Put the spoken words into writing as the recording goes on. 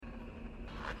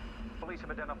Police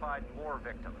have identified more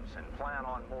victims and plan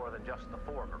on more than just the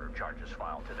 4 murder charges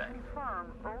filed today.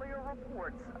 Confirm earlier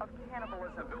reports of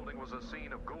cannibalism. The building was a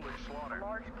scene of ghoulish slaughter. A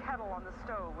large kettle on the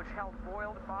stove which held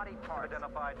boiled body parts.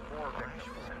 Identified more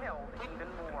victims and killed even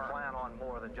more. Plan on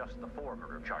more than just the 4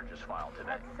 murder charges filed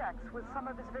today. Had sex with some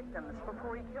of his victims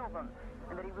before he killed them,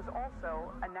 and that he was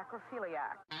also a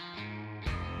necrophiliac.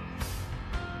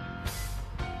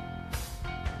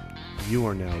 You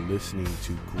are now listening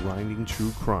to Grinding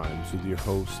True Crimes with your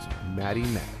hosts, Maddie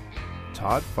Matt,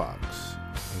 Todd Fox,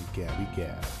 and Gabby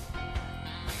Gab.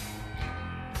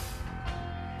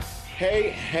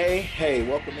 Hey.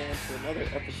 Welcome in to another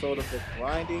episode of the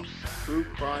Grinding True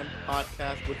Crime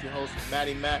Podcast with your host,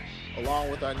 Maddie Matt,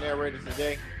 along with our narrator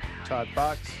today, Todd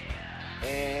Fox.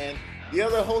 And the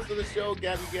other host of the show,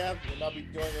 Gabby Gab, will not be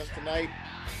joining us tonight.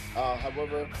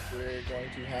 However, we're going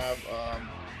to have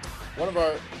one of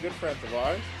our good friends of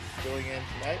ours filling in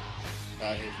tonight.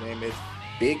 His name is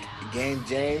Big Game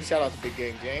James. Shout out to Big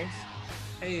Game James.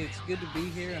 Hey, it's good to be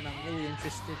here, and I'm really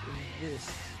interested in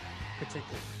this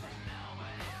particular.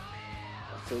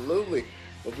 Absolutely.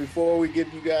 But before we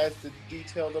give you guys the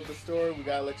details of the story, we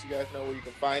gotta let you guys know where you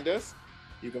can find us.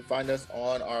 You can find us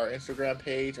on our Instagram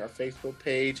page, our Facebook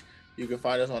page. You can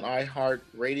find us on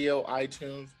iHeartRadio,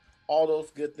 iTunes, all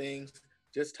those good things.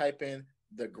 Just type in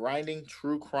the Grinding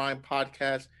True Crime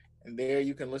Podcast, and there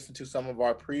you can listen to some of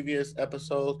our previous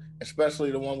episodes,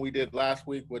 especially the one we did last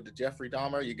week with the Jeffrey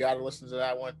Dahmer. You got to listen to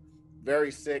that one.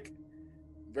 Very sick,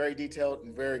 very detailed,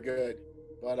 and very good.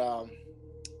 But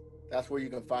that's where you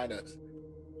can find us.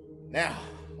 Now,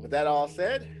 with that all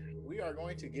said, we are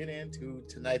going to get into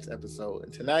tonight's episode.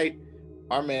 And tonight,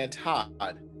 our man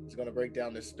Todd is going to break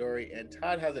down this story. And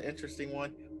Todd has an interesting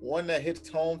one that hits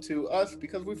home to us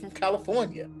because we're from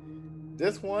California.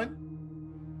 This one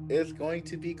is going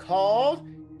to be called,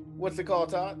 what's it called,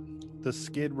 Todd? The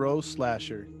Skid Row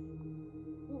Slasher.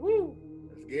 Woo-hoo.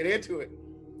 Let's get into it.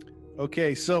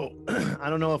 Okay, so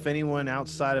I don't know if anyone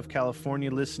outside of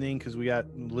California listening, because we got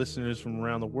listeners from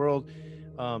around the world.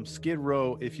 Skid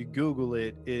Row, if you Google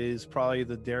it, is probably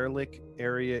the derelict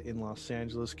area in Los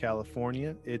Angeles,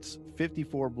 California. It's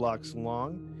 54 blocks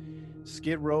long.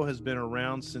 Skid Row has been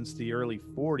around since the early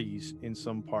 40s in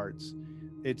some parts.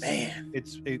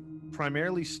 It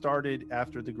primarily started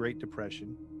after the Great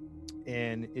Depression,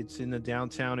 and it's in the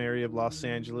downtown area of Los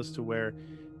Angeles to where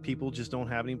people just don't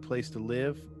have any place to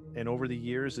live. And over the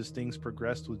years, as things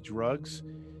progressed with drugs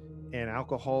and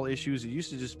alcohol issues, it used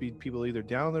to just be people either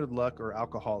down on their luck or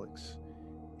alcoholics.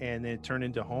 And then it turned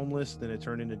into homeless, then it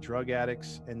turned into drug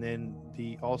addicts, and then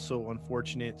the also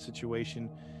unfortunate situation,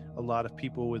 a lot of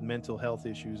people with mental health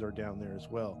issues are down there as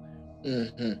well.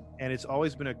 Mm-hmm. And it's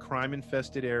always been a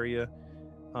crime-infested area.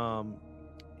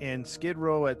 And Skid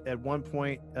Row at one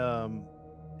point,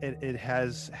 it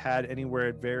has had anywhere,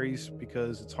 it varies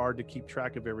because it's hard to keep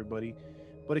track of everybody,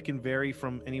 but it can vary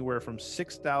from anywhere from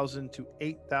 6,000 to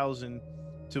 8,000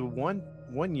 to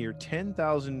one year,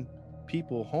 10,000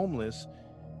 people homeless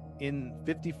in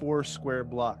 54 square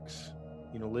blocks,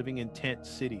 living in tent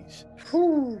cities.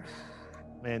 Whew.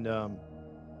 And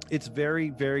it's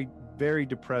very, very, very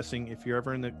depressing if you're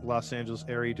ever in the Los Angeles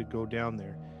area to go down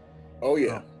there. Oh,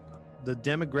 yeah. The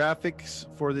demographics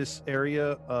for this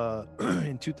area,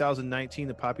 in 2019,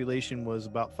 the population was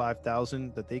about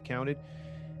 5,000 that they counted.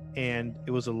 And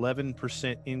it was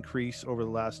 11% increase over the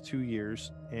last 2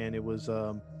 years. And it was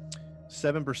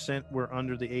 7% were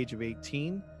under the age of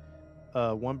 18.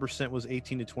 1% was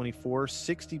 18 to 24.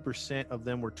 60% of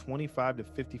them were 25 to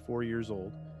 54 years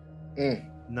old.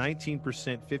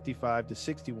 19% 55 to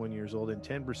 61 years old, and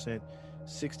 10%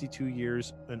 62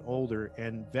 years and older.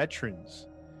 And veterans,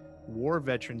 war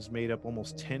veterans, made up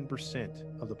almost 10%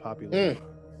 of the population.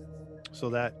 So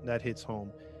that hits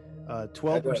home.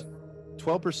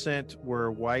 12%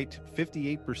 were white,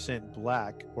 58%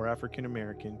 black or African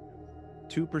American,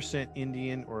 2%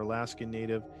 Indian or Alaskan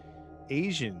Native,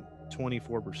 Asian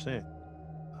 24%.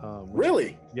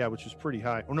 Really? Which was pretty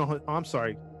high. Oh no, I'm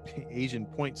sorry, Asian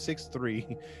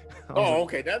 0.63. Oh,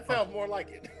 okay, that sounds more like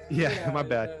it. Yeah, my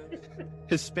bad.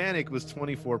 Hispanic was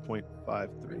 24.53.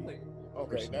 Really?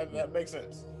 Okay, that makes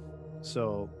sense.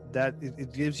 So that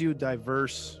it gives you a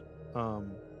diverse, what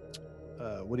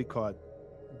do you call it,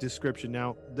 description.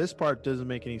 Now, this part doesn't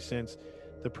make any sense.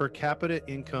 The per capita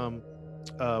income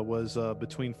was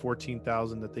between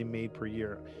 14,000 that they made per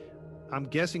year. I'm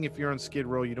guessing if you're on Skid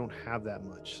Row, you don't have that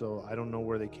much, so I don't know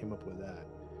where they came up with that.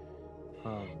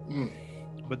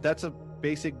 But that's a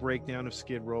basic breakdown of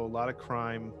Skid Row. A lot of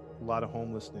crime, a lot of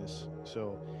homelessness.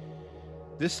 So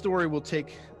this story will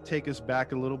take us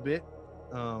back a little bit.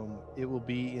 It will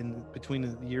be in between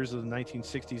the years of the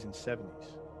 1960s and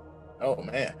 70s. Oh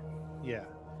man. Yeah.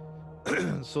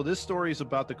 So this story is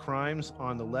about the crimes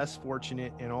on the less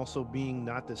fortunate, and also being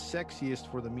not the sexiest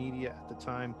for the media at the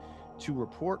time to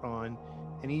report on,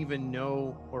 and even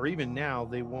now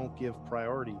they won't give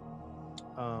priority.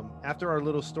 After our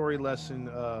little story lesson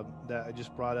that I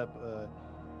just brought up,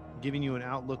 giving you an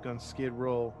outlook on Skid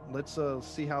Row, let's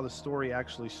see how the story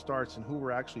actually starts and who we're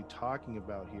actually talking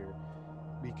about here,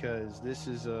 because this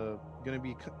is going to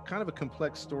be kind of a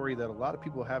complex story that a lot of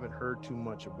people haven't heard too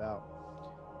much about.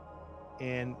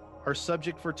 And our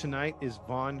subject for tonight is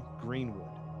Vaughn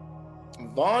Greenwood.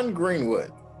 Vaughn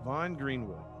Greenwood. Vaughn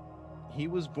Greenwood. He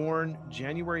was born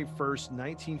January 1st,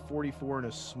 1944 in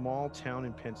a small town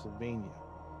in Pennsylvania.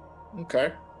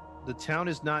 Okay. The town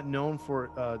is not known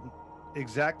for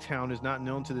exact town is not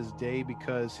known to this day,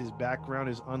 because his background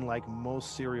is unlike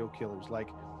most serial killers.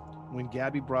 Like when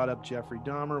Gabby brought up Jeffrey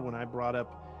Dahmer, when I brought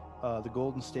up the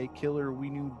Golden State Killer, we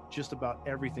knew just about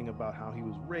everything about how he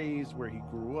was raised, where he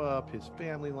grew up, his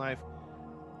family life.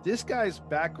 This guy's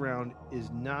background is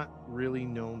not really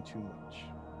known too much,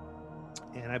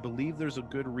 and I believe there's a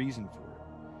good reason for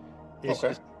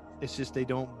it. It's just they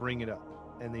don't bring it up,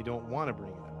 and they don't want to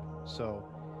bring it up. So,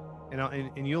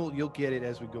 and you'll get it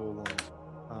as we go along.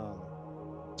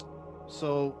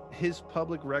 So his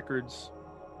public records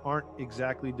aren't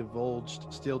exactly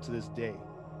divulged still to this day.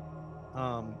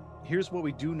 Here's what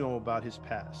we do know about his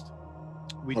past.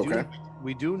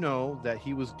 We do know that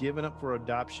he was given up for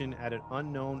adoption at an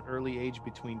unknown early age,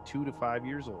 between 2 to 5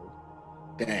 years old.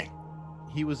 Dang.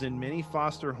 He was in many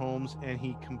foster homes, and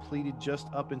he completed just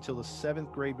up until the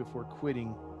 7th grade before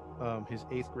quitting his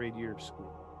 8th grade year of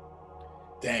school.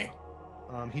 Dang.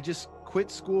 He just quit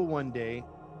school one day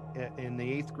in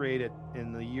the 8th grade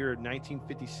in the year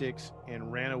 1956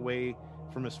 and ran away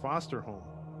from his foster home.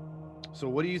 So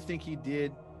what do you think he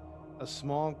did? A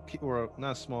small kid, or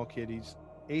not a small kid, he's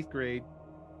 8th grade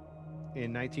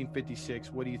in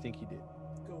 1956. What do you think he did?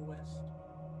 Go west.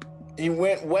 He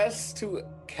went west to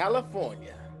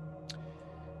California.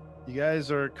 You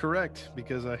guys are correct,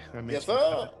 because I mentioned, Yes,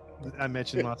 sir. I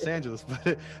mentioned Los Angeles,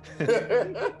 but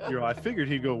I figured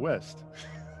he'd go west.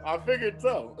 I figured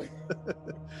so.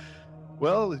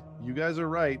 Well, you guys are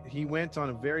right. He went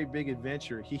on a very big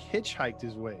adventure. He hitchhiked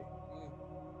his way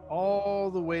all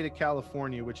the way to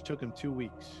California, which took him 2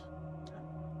 weeks.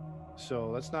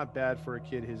 So that's not bad for a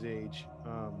kid his age.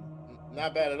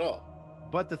 Not bad at all.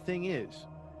 But the thing is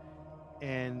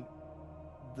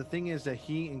that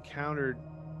he encountered,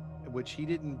 which he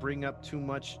didn't bring up too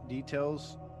much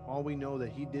details. All we know that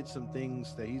he did some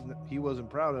things that he wasn't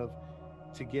proud of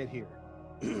to get here.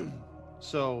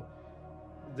 So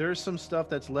there's some stuff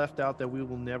that's left out that we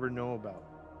will never know about.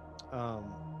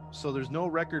 So there's no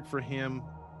record for him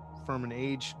from an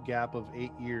age gap of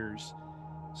 8 years.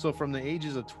 So from the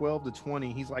ages of 12 to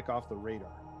 20, he's like off the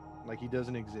radar, like he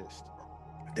doesn't exist.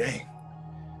 Dang.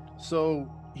 So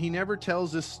he never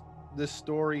tells this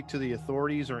story to the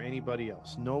authorities or anybody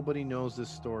else. Nobody knows this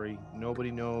story.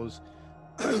 Nobody knows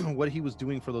what he was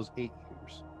doing for those 8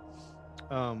 years.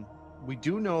 We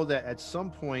do know that at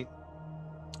some point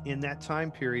in that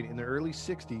time period, in the early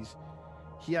 60s,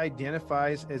 he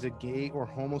identifies as a gay or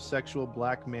homosexual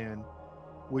black man,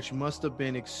 which must have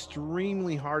been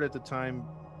extremely hard at the time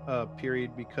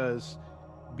period, because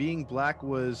being black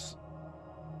was,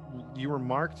 you were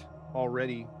marked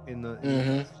already in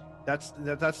the that's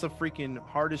the freaking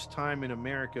hardest time in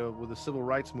America with the civil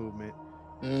rights movement.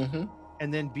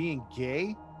 And then being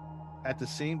gay at the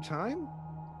same time,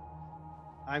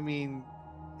 I mean,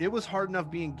 it was hard enough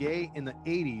being gay in the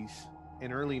 80s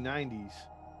and early 90s.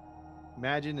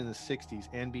 Imagine in the 60s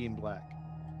and being black.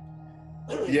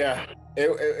 Yeah,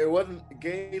 it wasn't,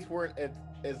 gays weren't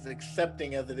as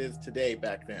accepting as it is today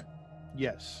back then.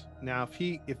 Yes. Now,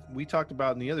 if we talked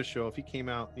about in the other show, if he came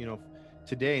out,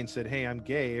 today and said, "Hey, I'm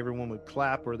gay," everyone would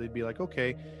clap, or they'd be like,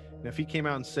 "Okay." And if he came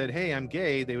out and said, "Hey, I'm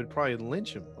gay," they would probably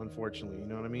lynch him. Unfortunately, you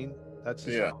know what I mean? That's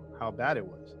just how bad it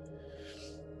was.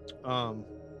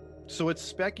 So it's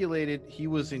speculated he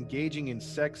was engaging in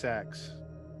sex acts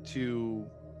to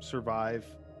survive,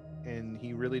 and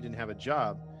he really didn't have a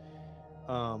job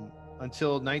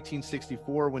until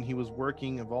 1964, when he was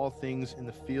working, of all things, in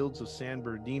the fields of San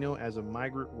Bernardino as a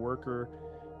migrant worker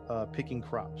picking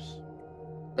crops.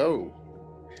 Oh,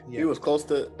 yeah. He was close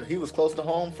to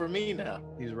home for me now.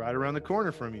 He's right around the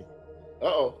corner from you.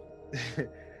 Uh-oh.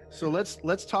 So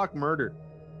let's talk murder.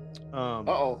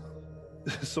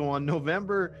 So on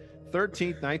November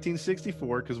 13th,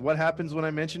 1964, because what happens when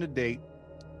I mention a date?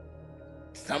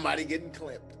 Somebody getting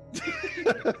clipped.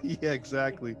 Yeah,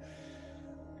 exactly.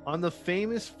 On the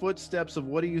famous footsteps of,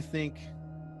 what do you think,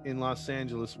 in Los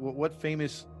Angeles? What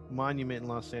famous monument in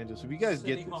Los Angeles. If you guys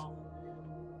City get this, Hall.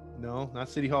 no, not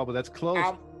City Hall, but that's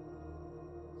close.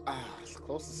 It's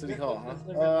close to City Hall, That's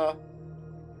huh?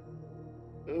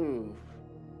 different. Ooh.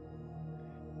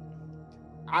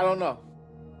 I don't know.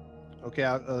 Okay,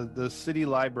 the City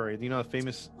Library. You know the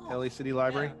famous LA City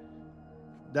Library? Yeah.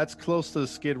 That's close to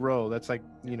Skid Row. That's like,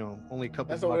 only a couple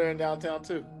That's over blocks. there in downtown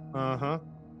too. Uh-huh.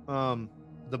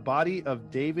 The body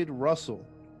of David Russell,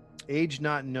 age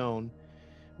not known,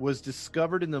 was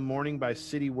discovered in the morning by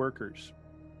city workers.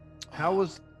 How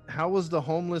was the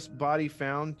homeless body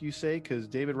found, you say? Because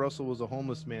David Russell was a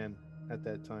homeless man at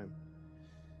that time.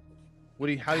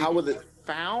 How was it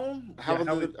found?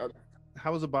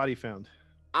 How was the body found?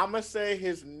 I'm gonna say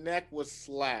his neck was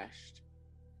slashed.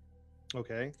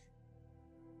 Okay.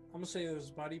 I'm gonna say there's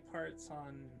body parts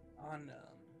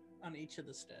on each of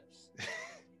the steps.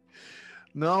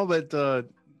 No, but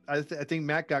I think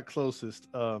Matt got closest.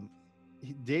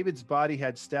 David's body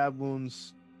had stab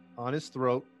wounds on his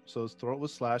throat, so his throat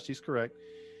was slashed. He's correct,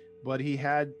 but he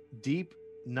had deep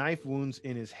knife wounds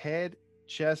in his head,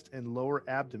 chest, and lower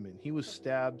abdomen. He was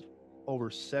stabbed over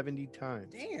 70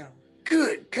 times. Damn.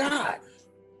 Good God.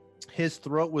 His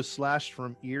throat was slashed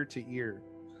from ear to ear.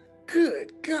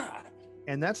 Good God.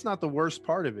 And that's not the worst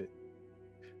part of it.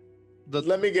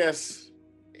 Let me guess.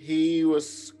 He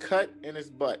was cut in his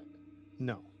butt.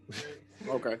 No.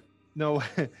 Okay. No.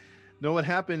 No, what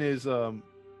happened is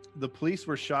the police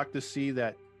were shocked to see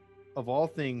that, of all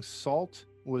things, salt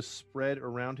was spread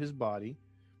around his body.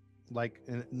 Like,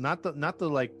 and not the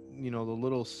like, the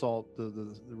little salt,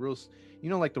 the real,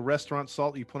 like the restaurant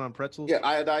salt you put on pretzels. Yeah,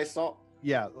 iodized salt.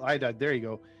 Yeah, iodized. There you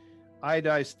go.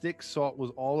 Iodized thick salt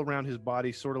was all around his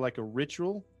body, sort of like a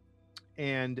ritual.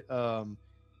 And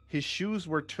his shoes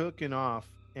were taken off,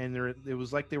 and it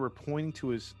was like they were pointing to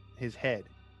his head,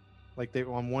 like they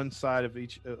were on one side of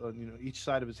each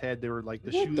side of his head. They were like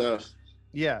the shoes.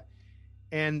 Yeah,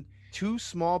 and 2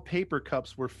 small paper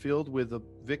cups were filled with the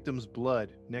victim's blood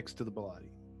next to the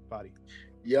body.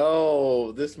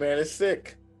 Yo, this man is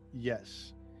sick.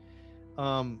 Yes.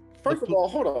 First of all,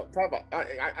 hold on. Talk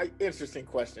about interesting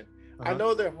question. I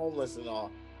know they're homeless and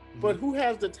all, but who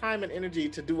has the time and energy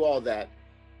to do all that?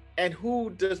 And who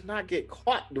does not get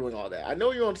caught doing all that? I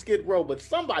know you're on Skid Row, but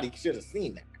somebody should have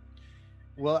seen that.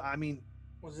 Well, I mean,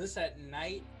 was this at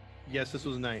night? Yes, this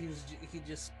was night. He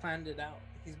just planned it out.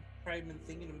 He's probably been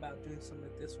thinking about doing something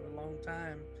like this for a long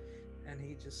time, and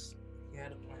he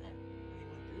had a plan. He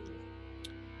went through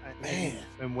it. Man.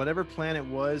 And whatever plan it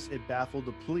was, it baffled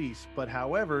the police. But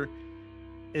however,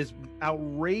 as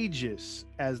outrageous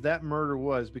as that murder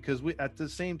was, because at the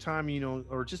same time,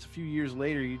 or just a few years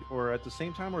later, or at the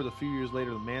same time, or the few years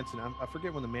later, the Manson, I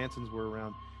forget when the Mansons were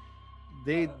around.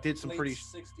 They did some pretty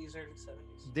 60s, early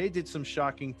 70s. They did some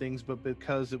shocking things, but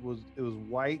because it was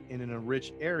white and in a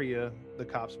rich area, the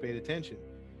cops paid attention.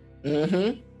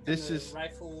 Mm-hmm. This is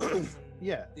rifles and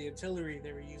yeah, the artillery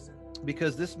they were using.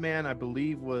 Because this man, I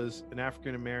believe, was an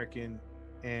African American,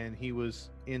 and he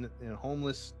was in a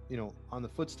homeless, on the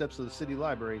footsteps of the city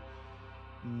library.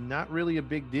 Not really a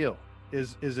big deal.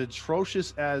 As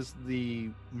atrocious as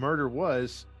the murder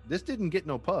was, this didn't get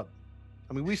no pub.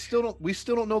 I mean, we still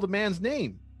don't know the man's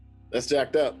name. That's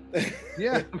jacked up.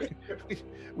 Yeah,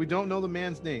 we don't know the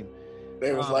man's name.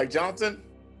 They was like, Johnson,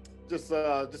 just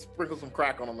sprinkle some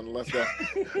crack on him and let's go.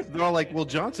 They're all like, well,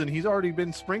 Johnson, he's already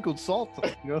been sprinkled salt.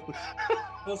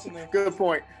 Good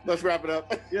point. Let's wrap it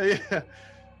up. Yeah.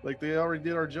 Like they already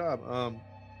did our job.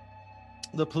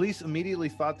 The police immediately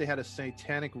thought they had a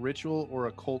satanic ritual or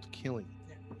a cult killing.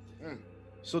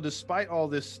 So despite all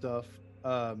this stuff,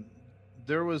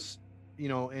 there was,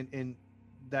 and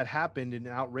that happened, and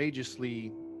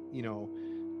outrageously,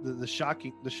 the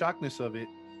shockness of it.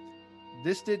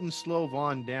 This didn't slow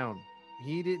Vaughn down.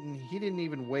 He didn't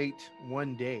even wait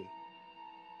one day.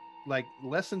 Like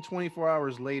less than 24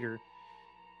 hours later,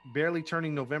 barely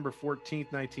turning November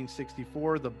 14th,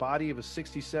 1964, the body of a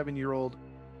 67-year-old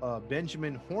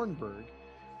Benjamin Hornberg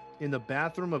in the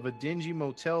bathroom of a dingy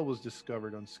motel was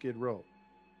discovered on Skid Row.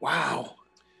 Wow.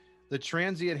 The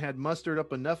transient had mustered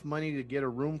up enough money to get a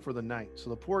room for the night. So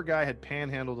the poor guy had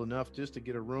panhandled enough just to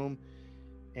get a room,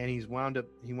 and he wound up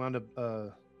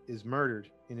is murdered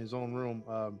in his own room.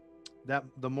 That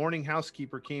the morning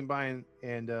housekeeper came by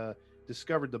and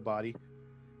discovered the body.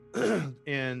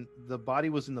 And the body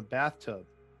was in the bathtub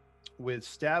with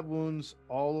stab wounds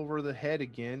all over the head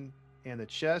again, and the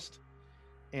chest,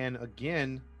 and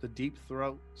again the deep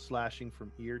throat slashing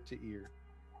from ear to ear.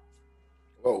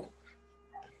 Whoa.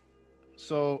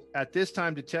 So at this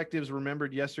time, detectives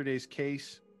remembered yesterday's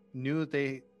case, knew that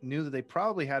they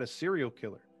probably had a serial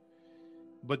killer.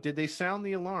 But did they sound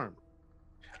the alarm?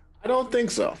 I don't think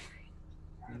so.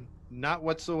 Not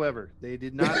whatsoever. They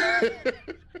did not.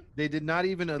 They did not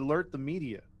even alert the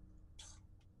media.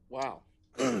 Wow.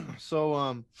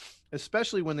 So,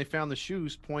 especially when they found the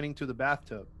shoes pointing to the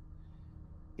bathtub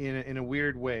in a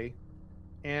weird way,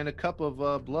 and a cup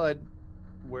of blood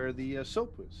where the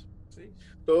soap was. See?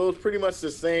 So it was pretty much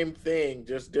the same thing,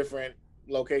 just different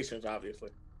locations,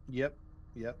 obviously. Yep.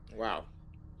 Yep. Wow.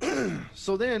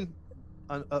 So then,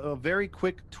 a very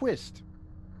quick twist.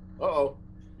 Uh-oh.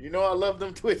 You know I love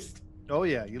them twists. Oh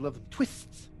yeah, you love the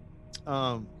twists.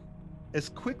 As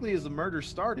quickly as the murder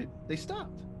started, they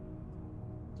stopped.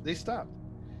 They stopped.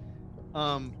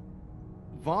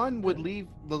 Vaughn would leave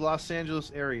the Los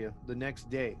Angeles area the next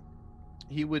day.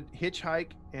 He would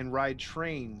hitchhike and ride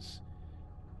trains,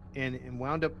 and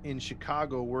wound up in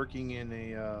Chicago working in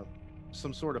a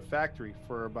some sort of factory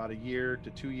for about a year to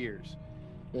 2 years.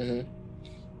 Mm-hmm.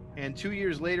 And 2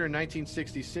 years later, in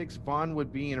 1966, Vaughn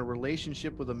would be in a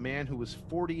relationship with a man who was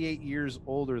 48 years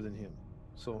older than him.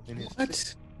 So in his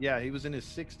What? yeah, he was in his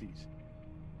 60s,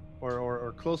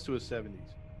 or close to his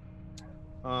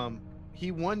 70s.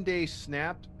 He one day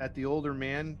snapped at the older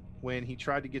man when he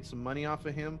tried to get some money off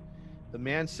of him. The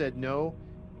man said no.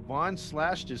 Vaughn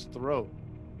slashed his throat,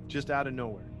 just out of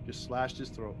nowhere. Just slashed his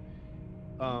throat.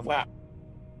 Wow.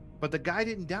 But the guy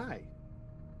didn't die.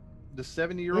 The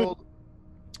 70-year-old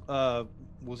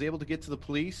was able to get to the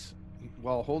police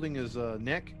while holding his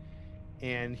neck,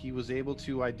 and he was able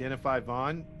to identify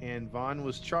Vaughn, and Vaughn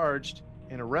was charged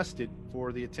and arrested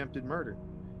for the attempted murder.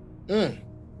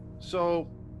 So,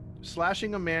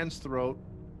 slashing a man's throat,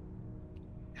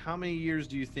 how many years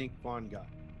do you think Vaughn got?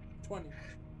 20.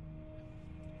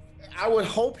 I would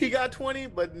hope he got 20,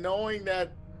 but knowing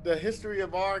that the history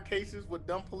of our cases with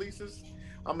dumb polices,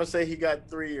 I'm gonna say he got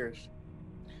 3 years.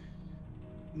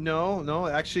 No,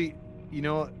 actually, you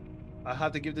know, I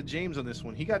have to give to James on this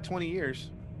one. He got 20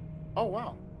 years, Oh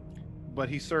wow. but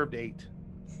he served 8.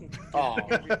 Oh.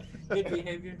 Good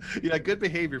behavior. Yeah, good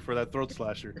behavior for that throat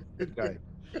slasher. Good guy.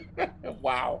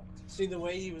 Wow. See the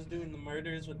way he was doing the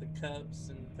murders with the cups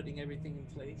and putting everything in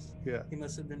place. Yeah. He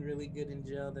must have been really good in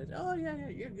jail. That yeah,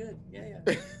 you're good. Yeah.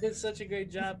 Did such a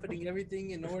great job putting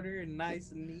everything in order and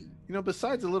nice and neat. You know,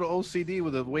 besides a little OCD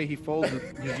with the way he folds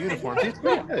his uniforms, he's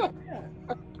pretty good.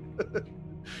 Yeah.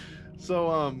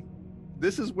 So,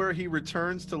 this is where he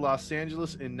returns to Los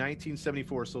Angeles in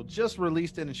 1974. So just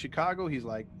released in Chicago, he's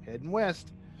like heading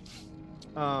west.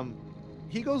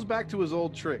 He goes back to his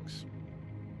old tricks.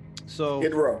 So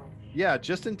Skid Row. yeah,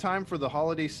 just in time for the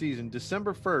holiday season,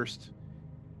 December 1st,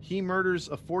 he murders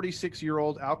a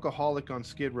 46-year-old alcoholic on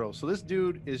Skid Row. So this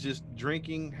dude is just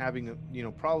drinking, having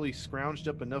probably scrounged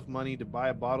up enough money to buy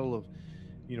a bottle of,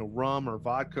 rum or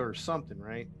vodka or something,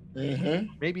 right? Mm-hmm.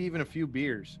 Maybe even a few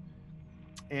beers.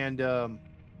 And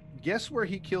guess where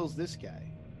he kills this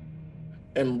guy?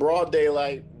 In broad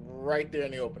daylight, right there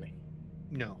in the opening.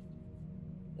 No,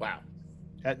 Wow.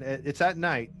 it's at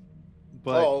night.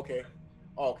 But Oh, okay.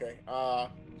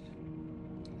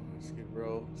 Skid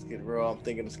Row. I'm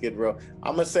thinking of Skid Row.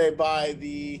 I'm gonna say by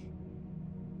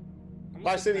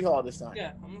City Hall this time.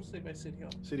 Yeah, I'm gonna say by City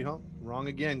Hall. City Hall, wrong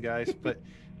again, guys.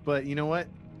 but you know what?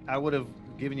 I would have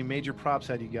given you major props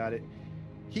had you got it.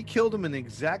 He killed him in the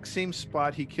exact same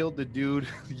spot he killed the dude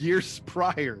years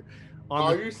prior.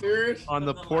 Are you serious? On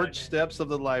the The porch library. steps of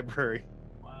the library.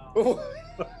 Wow.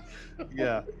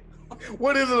 Yeah.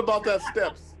 What is it about that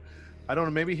steps? I don't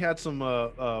know. Maybe he had some,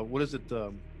 what is it?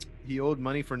 He owed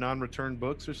money for non-returned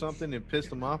books or something and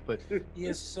pissed him off. But He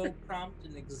is so prompt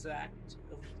and exact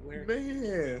of where.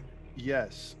 Man.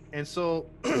 yes. And so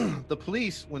the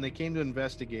police, when they came to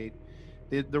investigate,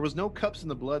 there was no cups in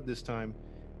the blood this time,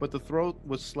 but the throat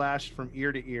was slashed from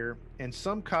ear to ear. And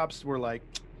some cops were like,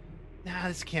 nah,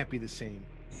 this can't be the same.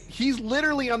 He's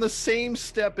literally on the same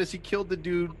step as he killed the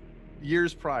dude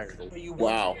years prior. But you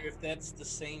Wow. wonder if that's the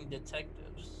same detectives.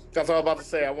 That's what I was about to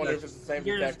say. I wonder if it's the same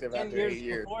Years- detective 10 after years 8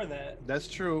 years. before that. That's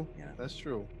true. Yeah. That's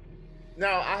true.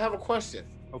 Now, I have a question.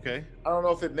 Okay. I don't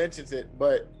know if it mentions it,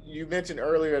 but you mentioned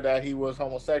earlier that he was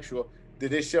homosexual.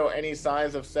 Did it show any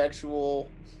signs of sexual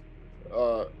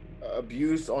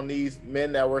abuse on these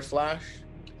men that were slashed?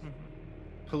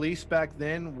 Police back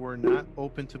then were not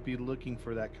open to be looking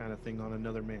for that kind of thing on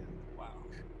another man. Wow.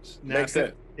 Now, Makes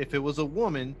sense. if it was a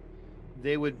woman,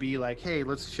 they would be like, hey,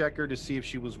 let's check her to see if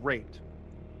she was raped.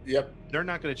 Yep. They're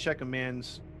not going to check a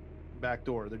man's back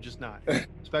door. They're just not.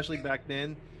 Especially back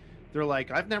then. They're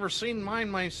like, I've never seen mine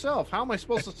myself. How am I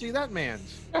supposed to see that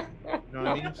man's? You know what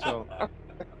I mean? So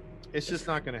it's just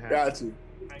not going to happen.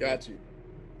 Got you.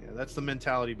 Yeah, that's the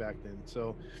mentality back then.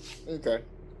 So Okay.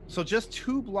 just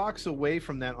 2 blocks away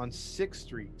from that on 6th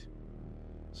Street,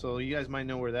 So you guys might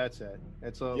know where that's at.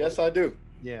 That's a Yes, I do.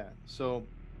 yeah. So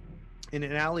in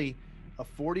an alley, a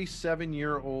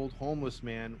 47-year-old homeless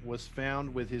man was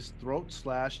found with his throat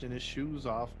slashed and his shoes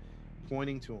off,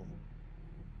 pointing to him.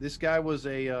 This guy was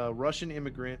a Russian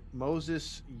immigrant,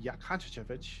 Moses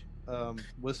Yakovlevich,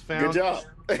 was found. Good job.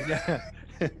 Yeah,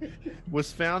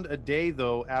 was found a day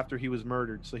though after he was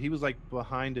murdered. So he was like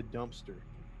behind a dumpster.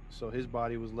 So his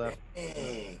body was left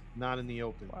Dang. not in the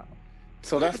open. Wow.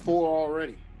 So that's 4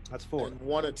 already. That's 4. In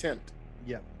one attempt.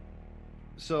 Yep.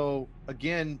 So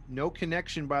again, no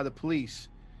connection by the police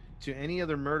to any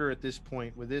other murder at this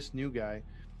point with this new guy.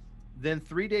 Then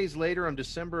 3 days later, on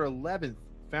December 11th,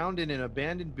 found in an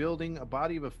abandoned building, a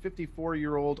body of a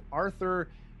 54-year-old Arthur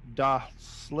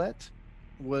Daslet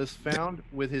was found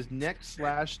with his neck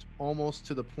slashed almost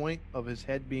to the point of his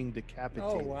head being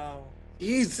decapitated. Oh wow.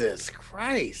 Jesus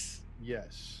Christ.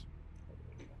 Yes.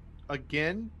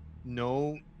 Again,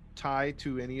 no tie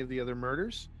to any of the other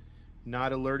murders.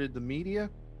 Not alerted the media.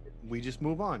 We just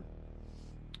move on.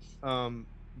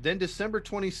 Then December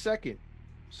 22nd,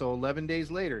 so 11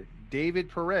 days later, David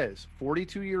Perez,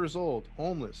 42 years old,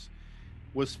 homeless,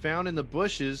 was found in the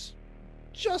bushes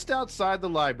just outside the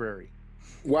library.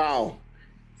 Wow.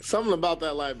 Something about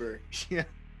that library. Yeah.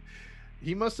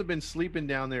 He must have been sleeping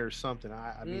down there or something.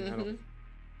 I mean, I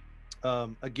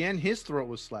don't. Again, his throat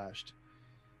was slashed.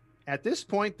 At this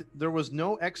point, there was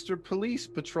no extra police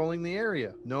patrolling the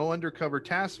area. No undercover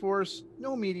task force,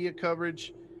 no media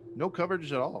coverage, no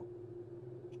coverage at all.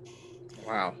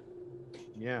 Wow.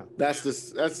 Yeah. That's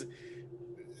it's as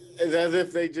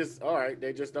if they just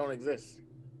they just don't exist.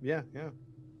 Yeah. Yeah.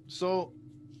 So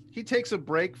he takes a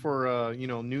break for,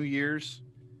 New Year's,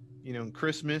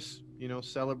 Christmas,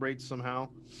 celebrates somehow.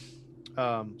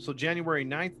 So January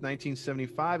 9th,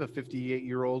 1975, a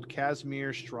 58-year-old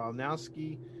Kazimir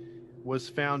Stronowski was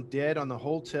found dead on the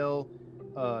hotel,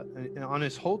 on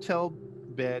his hotel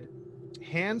bed,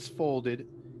 hands folded,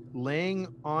 laying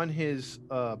on his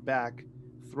back,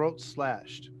 throat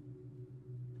slashed.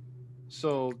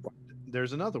 So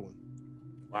there's another one.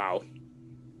 Wow.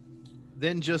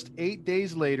 Then just 8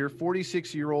 days later,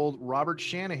 46-year-old Robert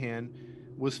Shanahan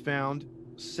was found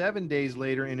 7 days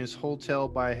later in his hotel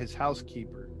by his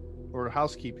housekeeper or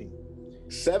housekeeping.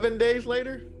 7 days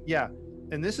later? Yeah.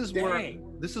 And this is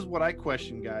Dang. this is what I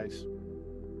question, guys.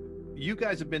 You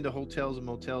guys have been to hotels and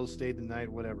motels, stayed the night,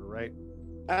 whatever, right?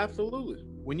 Absolutely.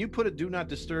 When you put a do not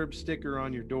disturb sticker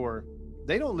on your door,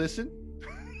 they don't listen.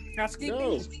 Housekeeping.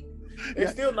 No. They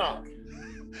still not.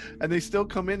 And they still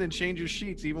come in and change your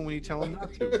sheets even when you tell them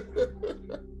not to.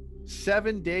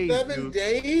 7 days. 7 dude.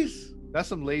 days? That's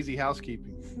some lazy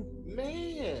housekeeping.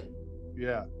 Man.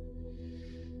 Yeah.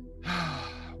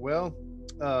 Well,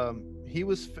 he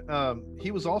was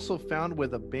also found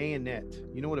with a bayonet.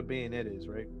 You know what a bayonet is,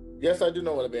 right? Yes, I do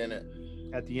know what a bayonet.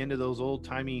 At the end of those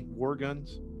old-timey war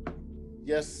guns.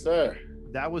 Yes, sir.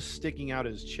 That was sticking out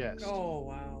his chest. Oh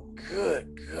wow.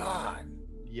 Good God.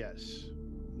 Yes.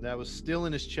 That was still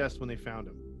in his chest when they found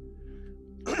him.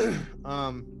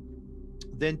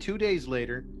 Then 2 days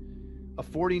later, a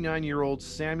 49-year-old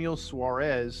Samuel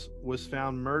Suarez was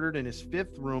found murdered in his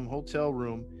 5th room hotel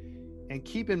room. And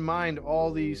keep in mind,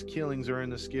 all these killings are in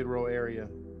the Skid Row area.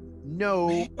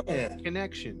 No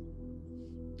connection.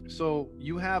 So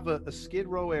you have a Skid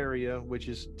Row area, which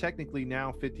is technically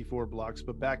now 54 blocks,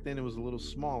 but back then it was a little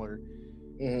smaller.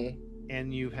 Mm-hmm.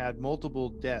 And you've had multiple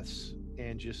deaths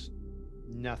and just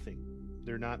nothing.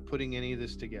 They're not putting any of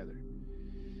this together.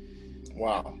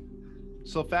 Wow.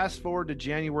 So fast forward to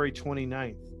January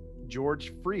 29th.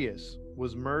 George Frias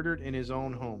was murdered in his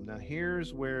own home. Now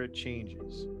here's where it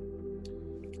changes.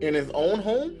 In his own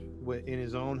home? In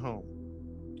his own home.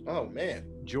 Oh, man.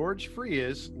 George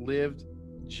Frias lived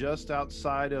just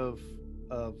outside of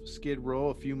Skid Row,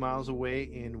 a few miles away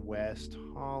in West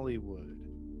Hollywood.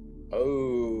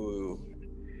 Oh.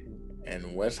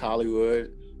 And West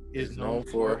Hollywood is known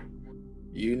for,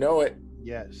 you know it,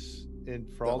 yes.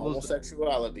 And for the all those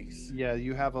homosexualities. Yeah,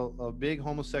 you have a big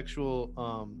homosexual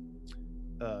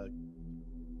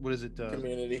what is it?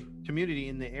 Community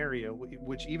in the area,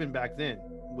 which even back then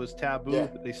was taboo. Yeah.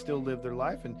 But they still live their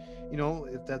life, and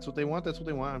if that's what they want, that's what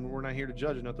they want. I mean, we're not here to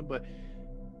judge or nothing, but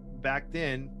back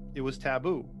then it was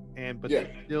taboo, but Yeah.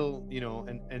 they still,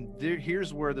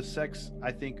 here's where the sex.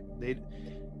 I think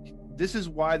this is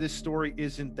why this story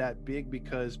isn't that big,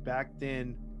 because back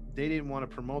then they didn't want to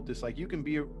promote this. Like, you can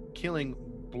be killing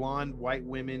blonde white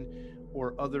women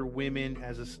or other women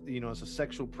as a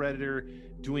sexual predator,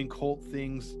 doing cult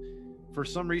things. For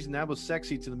some reason, that was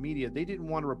sexy to the media. They didn't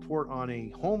want to report on a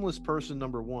homeless person,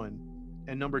 number one,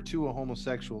 and number two, a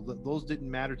homosexual. Those didn't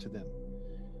matter to them.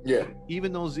 Yeah.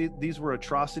 Even though these were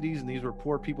atrocities and these were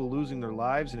poor people losing their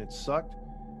lives and it sucked,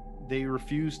 they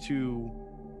refused to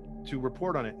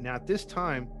report on it. Now at this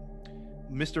time,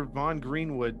 Mr. Vaughn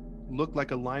Greenwood looked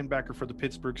like a linebacker for the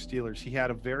Pittsburgh Steelers. He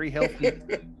had a very healthy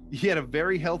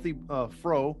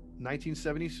fro,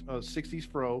 1970s 60s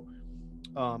fro.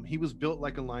 He was built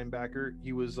like a linebacker.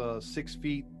 He was 6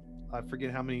 feet, I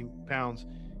forget how many pounds.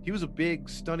 He was a big,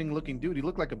 stunning looking dude. He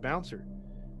looked like a bouncer.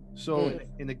 So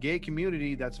in the gay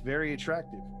community, that's very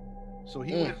attractive. So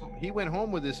he went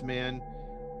home with this man,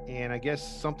 and I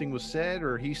guess something was said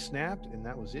or he snapped, and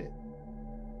that was it.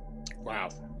 Wow.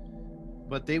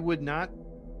 But they would not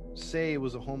say it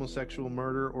was a homosexual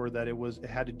murder or that it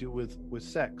had to do with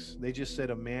sex. They just said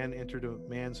a man entered a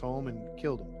man's home and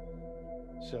killed him.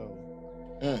 So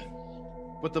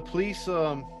but the police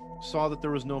saw that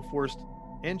there was no forced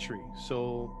entry,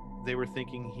 so they were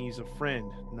thinking he's a friend,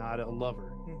 not a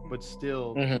lover. But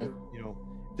still, you know,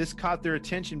 this caught their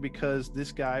attention because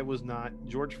this guy was not,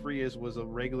 George Frias was a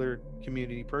regular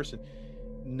community person.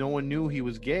 No one knew he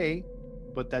was gay,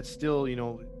 but that's still, you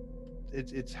know,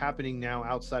 it's happening now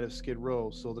outside of Skid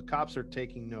Row, so the cops are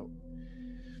taking note.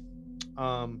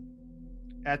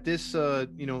 At this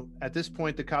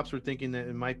point, the cops were thinking that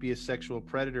it might be a sexual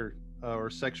predator or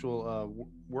sexual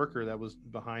worker that was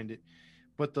behind it,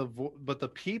 but the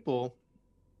people,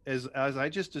 as I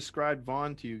just described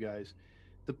Vaughn to you guys,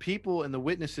 the people and the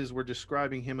witnesses were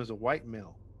describing him as a white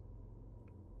male.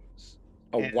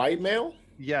 White male?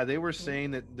 Yeah, they were saying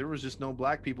that there was just no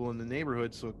black people in the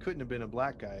neighborhood, so it couldn't have been a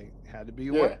black guy. It had to be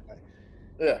a white guy.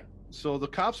 Yeah. So the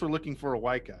cops were looking for a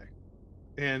white guy,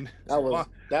 and that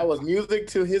was music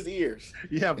to his ears.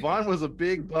 Yeah, Vaughn was a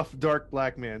big, buff, dark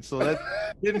black man, so that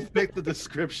didn't fit the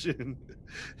description.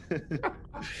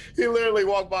 He literally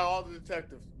walked by all the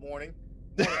detectives. Morning.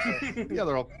 Yeah,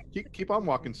 they're all keep on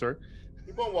walking, sir.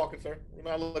 Keep on walking, sir. We're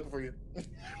not looking for you.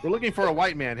 We're looking for a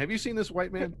white man. Have you seen this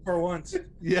white man? For once.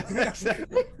 Yeah,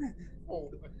 exactly.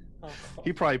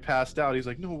 He probably passed out. He's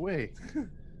like, no way.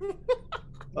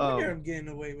 I'm getting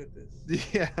away with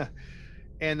this. Yeah.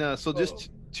 And so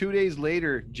just 2 days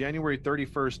later, January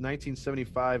 31st,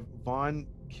 1975, Vaughn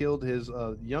killed his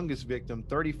youngest victim,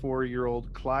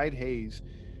 34-year-old Clyde Hayes,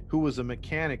 who was a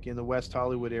mechanic in the West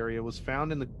Hollywood area, was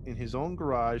found in his own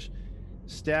garage,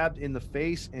 stabbed in the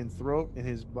face and throat, and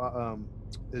his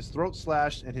throat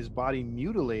slashed and his body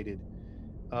mutilated.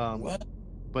 What?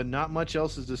 But not much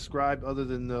else is described other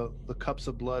than the cups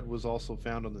of blood was also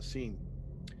found on the scene.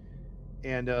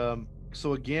 And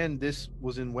so again, this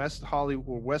was in West Hollywood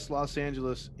or West Los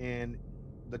Angeles, and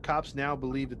the cops now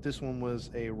believe that this one was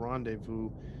a rendezvous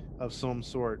of some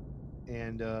sort,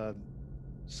 and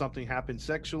something happened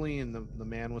sexually, and the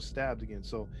man was stabbed again.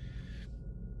 So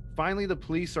finally, the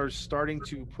police are starting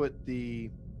to put the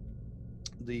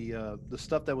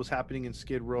stuff that was happening in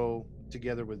Skid Row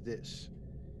together with this,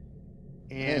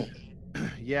 and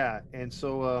yeah, and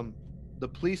so the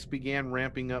police began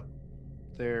ramping up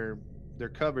their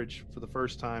coverage for the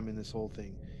first time in this whole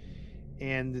thing,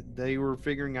 and they were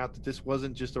figuring out that this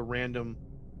wasn't just a random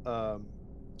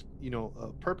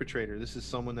perpetrator. This is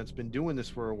someone that's been doing this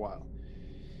for a while.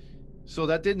 So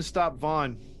that didn't stop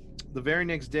Vaughn. The very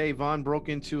next day, Vaughn broke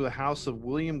into a house of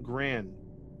William Grand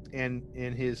and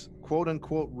his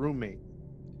quote-unquote roommate.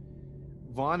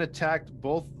 Vaughn attacked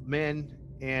both men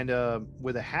and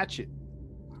with a hatchet.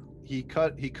 He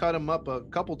cut him up a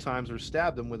couple times or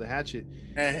stabbed him with a hatchet.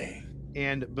 Hey.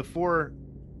 And before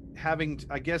having,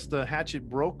 I guess the hatchet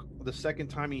broke the second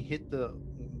time he hit the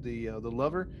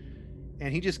lover,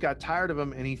 and he just got tired of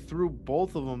him and he threw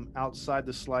both of them outside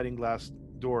the sliding glass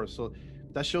door. So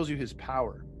that shows you his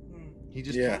power. He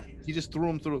just threw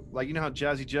him through, like, you know how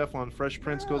Jazzy Jeff on Fresh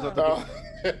Prince goes out the door?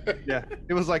 Yeah,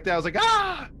 it was like that. I was like,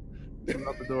 ah,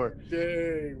 out the door.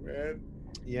 Dang, man.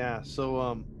 Yeah.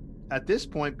 So at this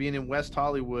point, being in West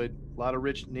Hollywood, a lot of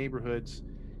rich neighborhoods,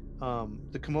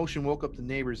 the commotion woke up the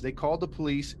neighbors. They called the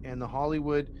police, and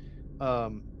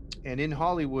and in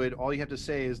Hollywood, all you have to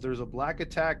say is there's a black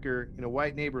attacker in a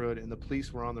white neighborhood, and the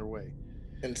police were on their way.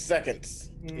 In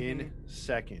seconds. In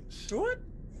seconds. What?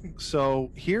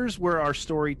 So here's where our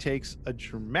story takes a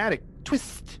dramatic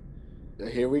twist.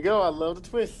 Here we go. I love the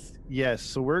twist. Yes.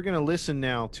 So we're going to listen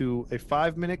now to a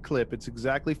 5-minute clip. It's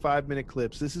exactly 5-minute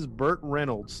clips. This is Burt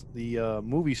Reynolds, the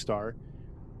movie star.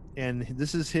 And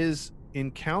this is his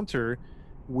encounter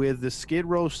with the Skid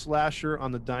Row slasher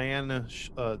on the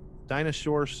Dinah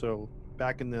Shore show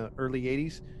back in the early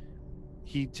 80s.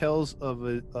 He tells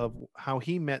of how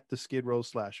he met the Skid Row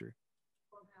slasher.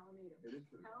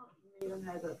 Freedom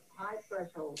has a high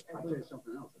threshold. I'll tell you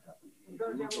something else that happened.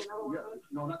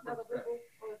 No, not that.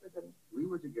 We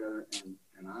were together,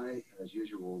 and I, as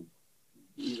usual,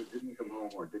 either didn't come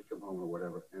home or did come home or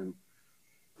whatever. And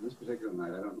this particular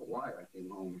night, I don't know why, I came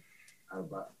home at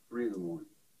about 3 in the morning.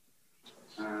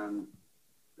 And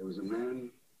there was a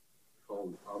man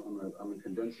called, I'm going to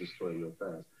condense this story real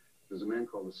fast. There's a man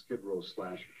called the Skid Row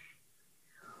Slasher.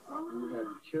 Who had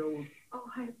killed,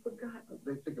 I forgot.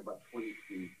 They think about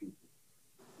 23 people.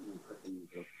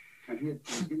 And he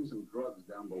was getting some drugs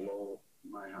down below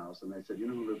my house, and they said, you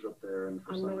know who lives up there? And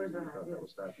for some reason, I thought that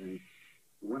was fascinating.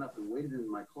 He went up and waited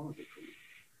in my closet for me.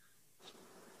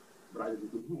 But I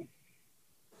didn't come home.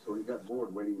 So he got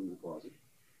bored waiting in the closet,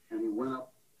 and he went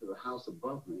up to the house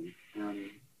above me and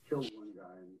killed one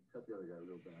guy and cut the other guy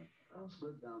real bad.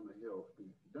 Slid down the hill. And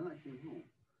then I came home.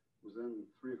 It was then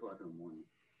 3 o'clock in the morning.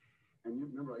 And you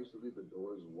remember I used to leave the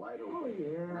doors wide open. Oh,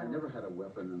 yeah. And I never had a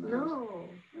weapon in the house.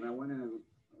 And I went in and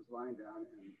I was lying down,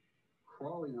 and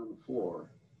crawling on the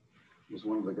floor was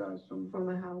one of the guys from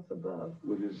the house above.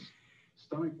 With his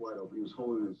stomach wide open. He was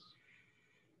holding his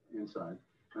inside.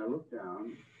 And I looked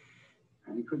down,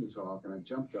 and he couldn't talk, and I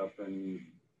jumped up, and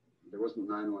there wasn't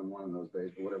 911 in those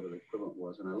days, but whatever the equivalent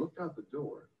was. And I looked out the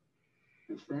door,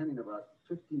 and standing about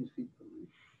 15 feet from me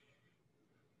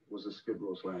was a Skid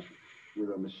Row Slasher with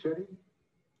a machete,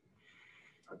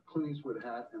 a Clint Eastwood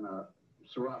hat, and a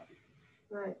serape.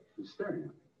 Right. He's staring at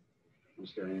me. I'm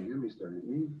staring at him, he's staring at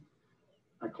me.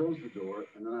 I closed the door,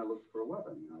 and then I looked for a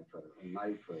weapon. You know, I tried a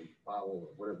knife, a bottle,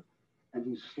 or whatever. And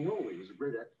he slowly, it was a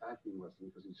great acting lesson,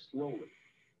 because he slowly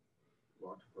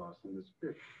walked across and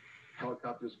disappeared.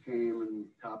 Helicopters came and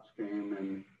cops came,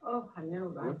 and I know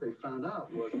that. What they found out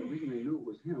was the reason they knew it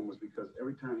was him was because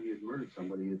every time he had murdered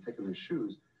somebody, he had taken their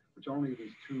shoes, which only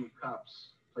these 2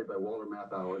 cops, played by Walter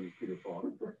Matthau and Peter Falk,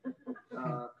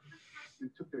 they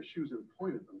took their shoes and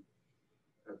pointed them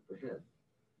at the head.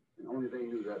 And only they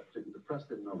knew that. The press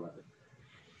didn't know about it.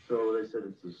 So they said,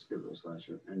 it's a Skid Row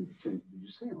Slasher. And did you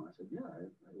see him? I said, yeah, I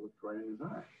looked right in his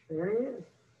eye. There he is.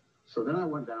 So then I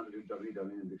went down to do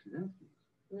WW and Dixie Dance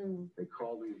Kings. They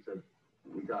called me and said,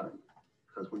 we got him.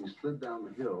 Because when he slid down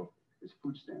the hill, his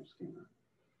food stamps came out.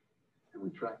 And we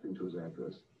tracked him to his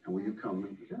address. And will you come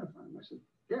and identify him? I said,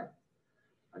 yeah.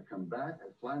 I come back,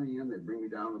 I fly me in, they bring me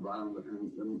down to the bottom,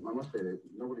 and I must say that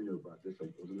nobody knew about this. I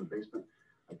was in the basement.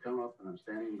 I come up and I'm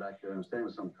standing back there, and I'm standing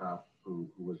with some cop who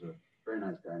was a very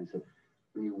nice guy. And he said,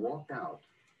 when you walk out,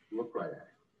 look right at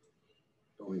him.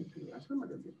 Don't leave too. I said, I'm not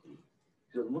going to get clean.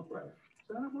 He said, look right at him. I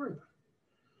said, I'm not worried about it.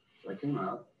 So I came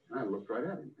out, and I looked right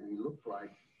at him, and he looked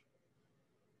like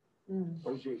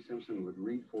O.J. Simpson would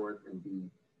read for it and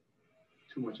be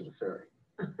too much of a fairy.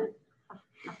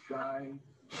 This guy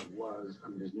was,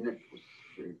 his neck was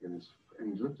big, and